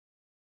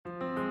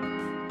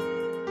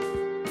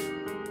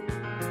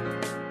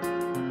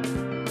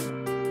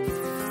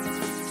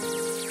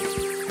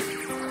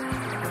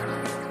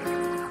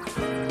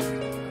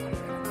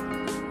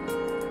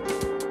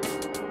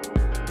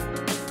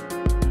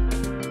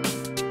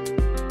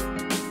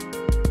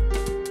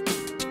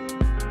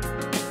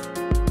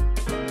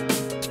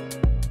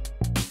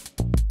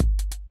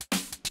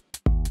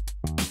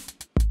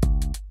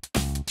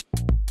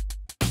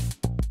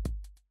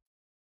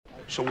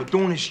So we're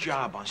doing this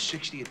job on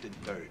 60th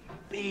and 3rd.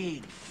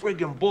 Big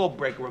friggin' ball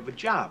breaker of a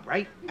job,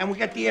 right? And we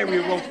got the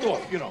area roped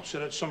off, you know, so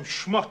that some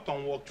schmuck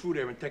don't walk through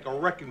there and take a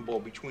wrecking ball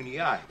between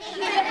the eyes.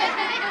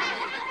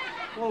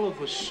 All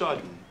of a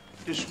sudden,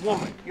 this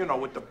woman, you know,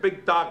 with the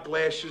big dark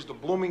glasses, the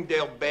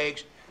Bloomingdale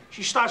bags,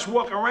 she starts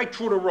walking right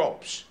through the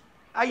ropes.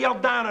 I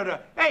yelled down at her,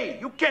 "Hey,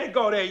 you can't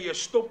go there, you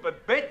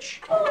stupid bitch."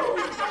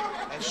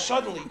 And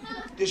suddenly,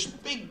 this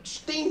big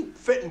steam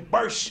fitting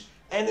bursts,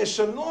 and this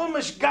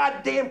enormous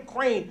goddamn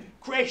crane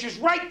crashes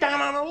right down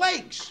on her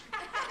legs.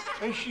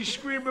 And she's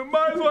screaming,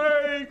 "My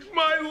legs,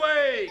 my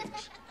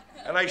legs!"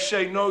 And I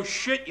say, "No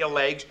shit, your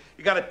legs.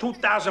 You got a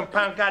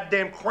 2,000-pound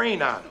goddamn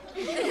crane on them."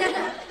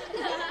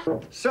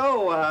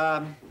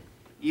 So,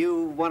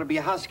 you want to be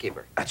a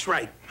housekeeper? That's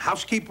right.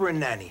 Housekeeper and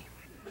nanny.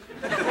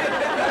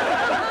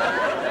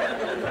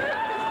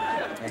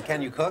 And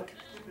can you cook?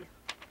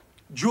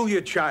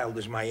 Julia Child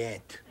is my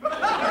aunt.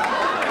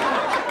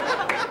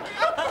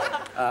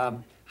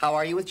 How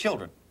are you with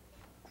children?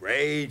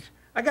 Great.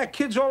 I got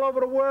kids all over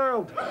the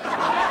world.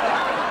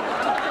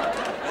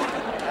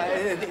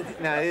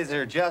 Now, these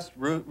are just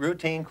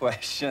routine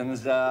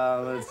questions.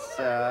 Have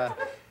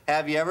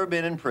you ever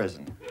been in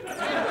prison?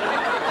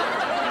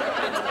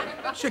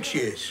 6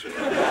 years.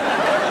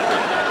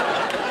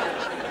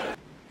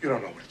 You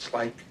don't know what it's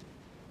like.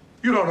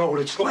 You don't know what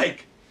it's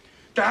like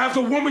to have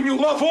the woman you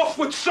love off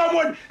with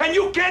someone and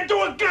you can't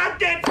do a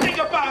goddamn thing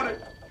about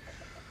it.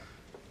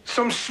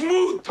 Some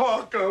smooth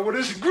talker with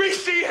his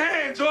greasy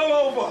hands all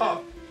over her.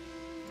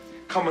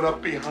 Coming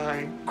up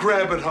behind,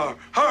 grabbing her,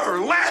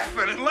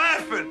 laughing and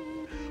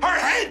laughing, her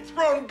head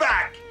thrown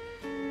back.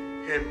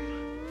 Him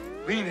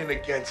leaning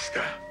against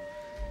her,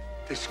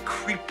 this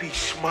creepy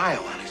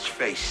smile on his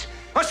face.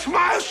 A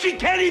smile she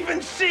can't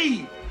even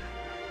see.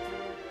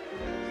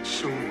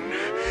 Soon,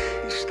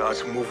 he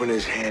starts moving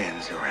his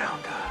hands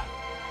around her,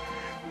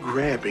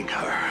 grabbing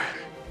her,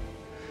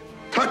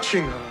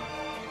 touching her,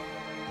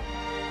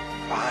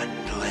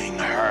 fondling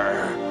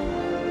her,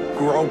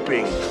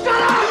 groping.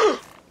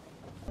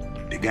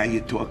 The guy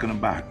you're talking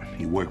about,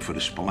 he worked for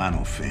the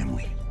Spillano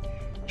family.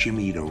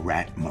 Jimmy the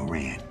Rat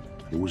Moran.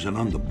 He was an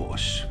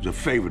underboss. He was a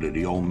favorite of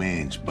the old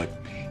man's, but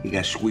he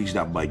got squeezed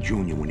out by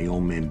Junior when the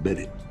old man bit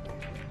it.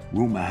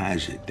 Rumor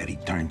has it that he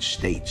turned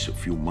states a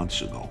few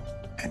months ago,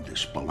 and the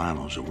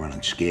Spillanos are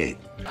running scared.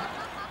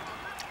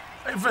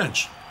 Hey,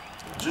 Vince,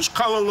 does this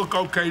color look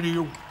okay to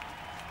you?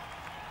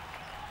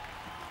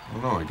 I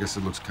don't know, I guess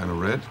it looks kind of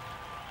red.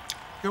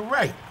 You're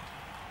right.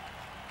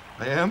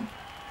 I am?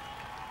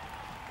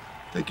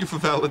 Thank you for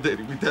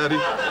validating me, Daddy.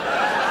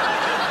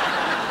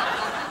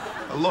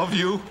 I love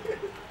you.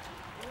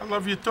 I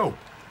love you, too.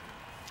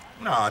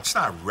 No, it's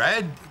not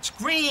red. It's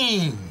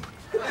green.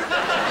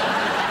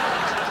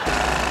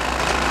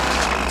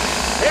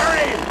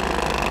 Harry!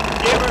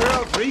 You ever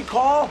heard of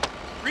recall?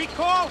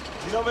 Recall?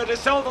 You know where the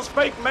Zelda's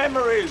fake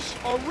memories.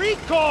 Oh,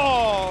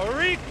 recall!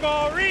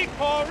 Recall!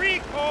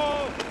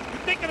 You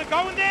thinking of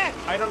going there?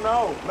 I don't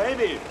know.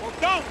 Maybe. Well,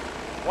 don't.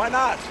 Why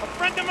not? A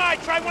friend of mine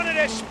tried one of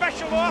their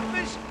special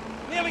offers,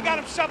 nearly got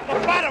himself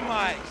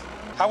lobotomized.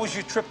 How was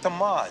your trip to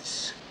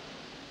Mars?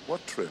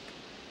 What trip?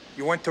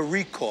 You went to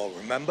recall,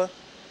 remember?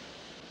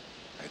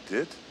 I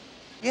did?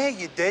 Yeah,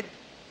 you did.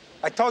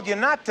 I told you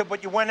not to,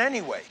 but you went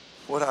anyway.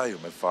 What are you,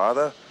 my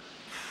father?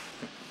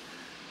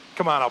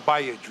 Come on, I'll buy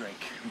you a drink.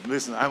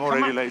 Listen, I'm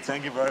already late.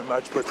 Thank you very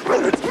much, but...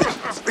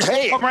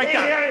 Hey! Come right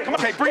down. Come on,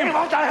 okay, bring him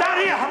down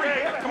here.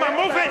 Hurry. Come on,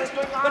 move in.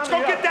 Let's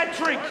go get that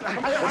drink.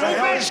 What the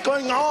hell is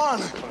going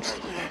on?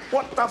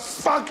 What the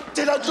fuck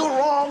did I do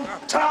wrong?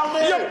 Tell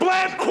me! You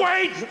blabbed,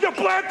 Quaid! You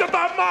blabbed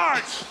about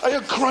Mars! Are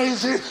you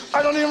crazy?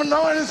 I don't even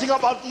know anything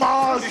about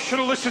Mars! You should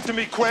have listened to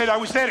me, Quaid. I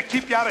was there to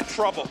keep you out of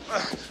trouble.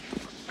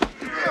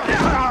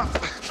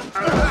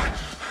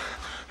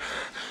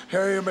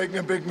 Harry, you're making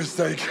a big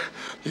mistake.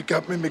 You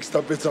got me mixed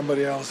up with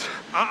somebody else.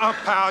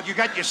 Pal. You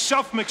got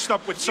yourself mixed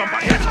up with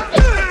somebody.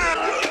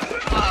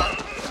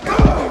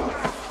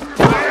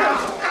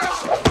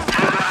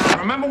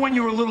 Remember when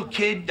you were a little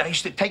kid, I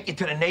used to take you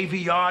to the Navy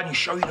Yard and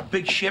show you the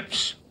big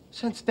ships?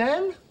 Since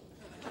then?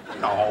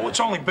 No, it's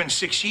only been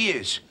 6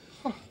 years.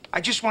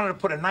 I just wanted to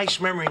put a nice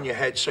memory in your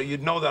head so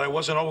you'd know that I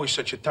wasn't always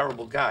such a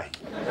terrible guy.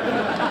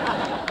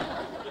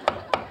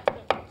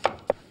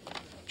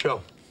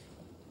 Joe,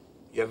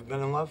 you ever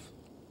been in love?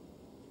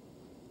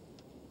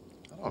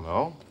 I don't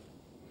know.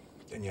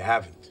 Then you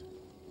haven't.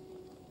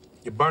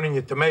 You're burning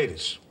your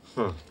tomatoes.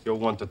 You'll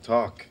want to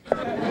talk.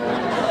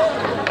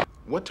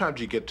 What time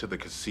did you get to the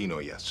casino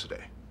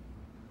yesterday?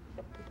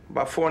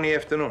 About 4 in the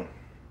afternoon.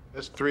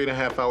 That's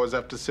 3.5 hours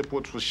after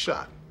Sipowicz was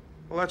shot.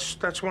 Well,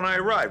 that's when I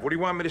arrived. What do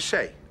you want me to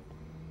say?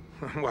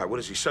 Why, what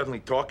is he suddenly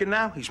talking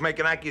now? He's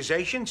making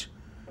accusations?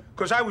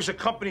 Because I was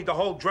accompanied the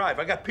whole drive.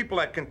 I got people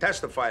that can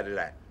testify to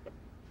that.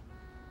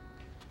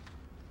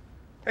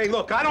 Hey,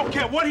 look, I don't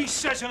care what he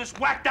says in his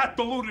whacked-out,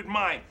 deluded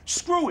mind.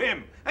 Screw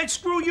him, and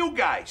screw you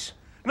guys.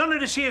 None of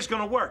this here is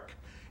gonna work.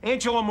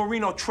 Angelo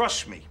Marino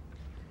trusts me.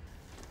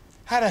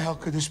 How the hell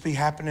could this be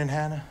happening,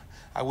 Hannah?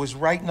 I was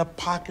right in the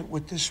pocket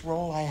with this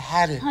role. I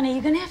had it. Honey,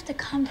 you're gonna have to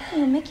calm down.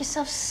 You'll make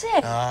yourself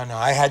sick. No,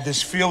 I had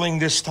this feeling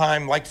this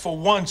time, like for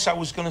once I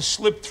was gonna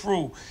slip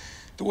through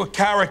a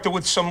character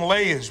with some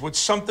layers, with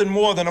something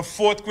more than a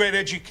 4th grade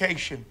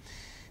education.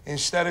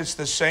 Instead, it's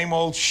the same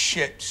old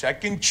shit.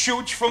 Second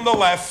chooch from the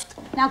left.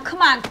 Now,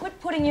 come on, quit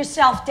putting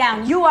yourself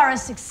down. You are a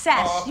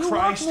success. Oh, you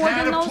Christ, work more than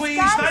Hannah, those please,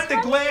 guys, not the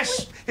honey.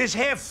 glass is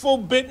half full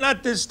bit,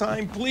 not this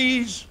time,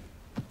 please.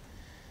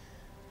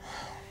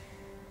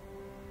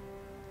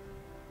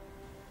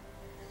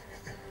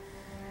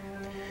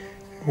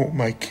 Who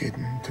am I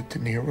kidding? The De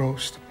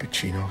Niros, the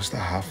Pacinos, the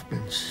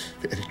Hoffmans,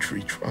 the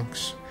tree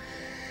trunks.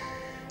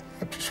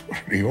 I'm just one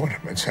of the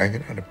ornaments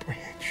hanging on a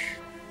branch.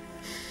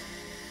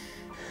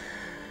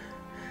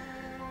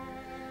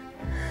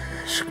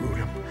 Screw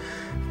them.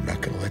 I'm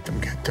not gonna let them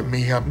get to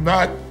me. I'm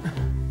not.